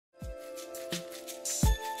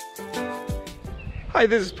Hi,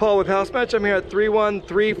 this is Paul with House Match. I'm here at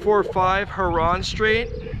 31345 Huron Street.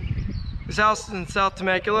 This house is in South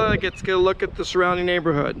Temecula. It gets to get a look at the surrounding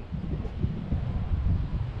neighborhood.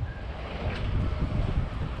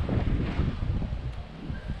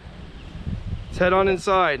 Let's head on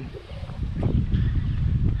inside.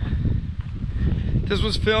 This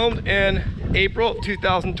was filmed in April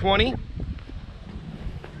 2020.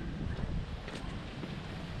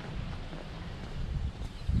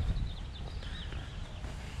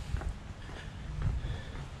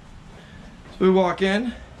 We walk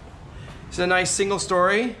in. It's a nice single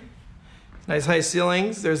story, nice high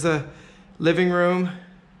ceilings. There's a living room,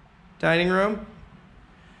 dining room,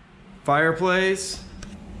 fireplace.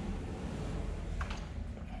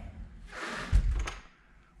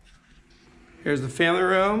 Here's the family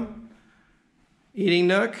room, eating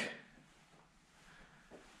nook.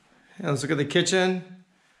 And let's look at the kitchen.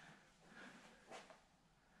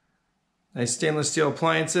 Nice stainless steel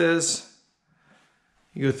appliances.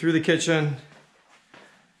 You go through the kitchen.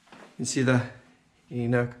 You can see the eating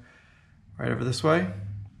nook right over this way.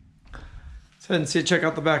 Let's head and check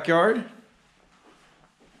out the backyard.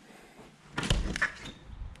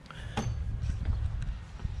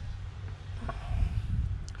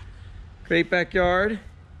 Great backyard.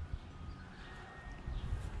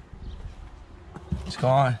 Let's go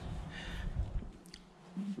on.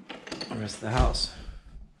 The rest of the house.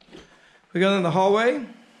 We go in the hallway.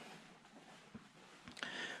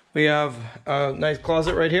 We have a nice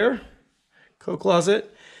closet right here, coat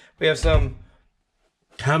closet. We have some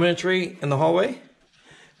cabinetry in the hallway.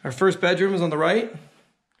 Our first bedroom is on the right.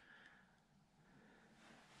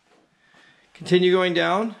 Continue going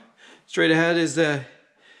down. Straight ahead is the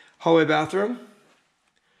hallway bathroom.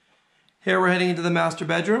 Here we're heading into the master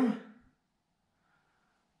bedroom.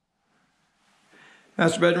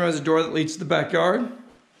 Master bedroom has a door that leads to the backyard.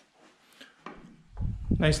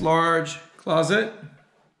 Nice large closet.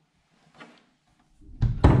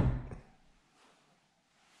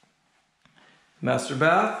 Master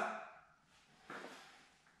bath.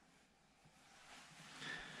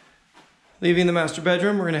 Leaving the master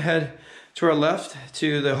bedroom, we're going to head to our left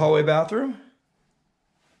to the hallway bathroom.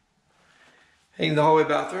 Heading to the hallway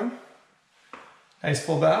bathroom. Nice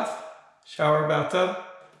full bath, shower, bathtub.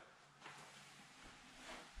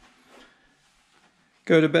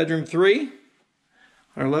 Go to bedroom 3.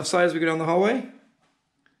 On our left side as we go down the hallway.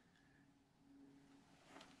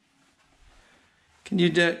 Continue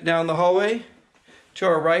down the hallway. To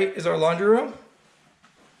our right is our laundry room.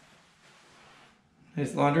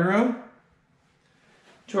 Nice laundry room.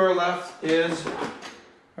 To our left is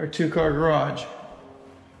our 2-car garage.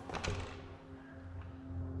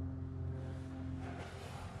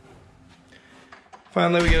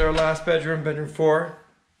 Finally, we get our last bedroom, bedroom 4.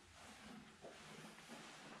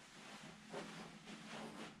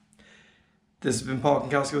 This has been Paul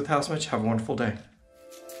Kankowski with House Match. Have a wonderful day.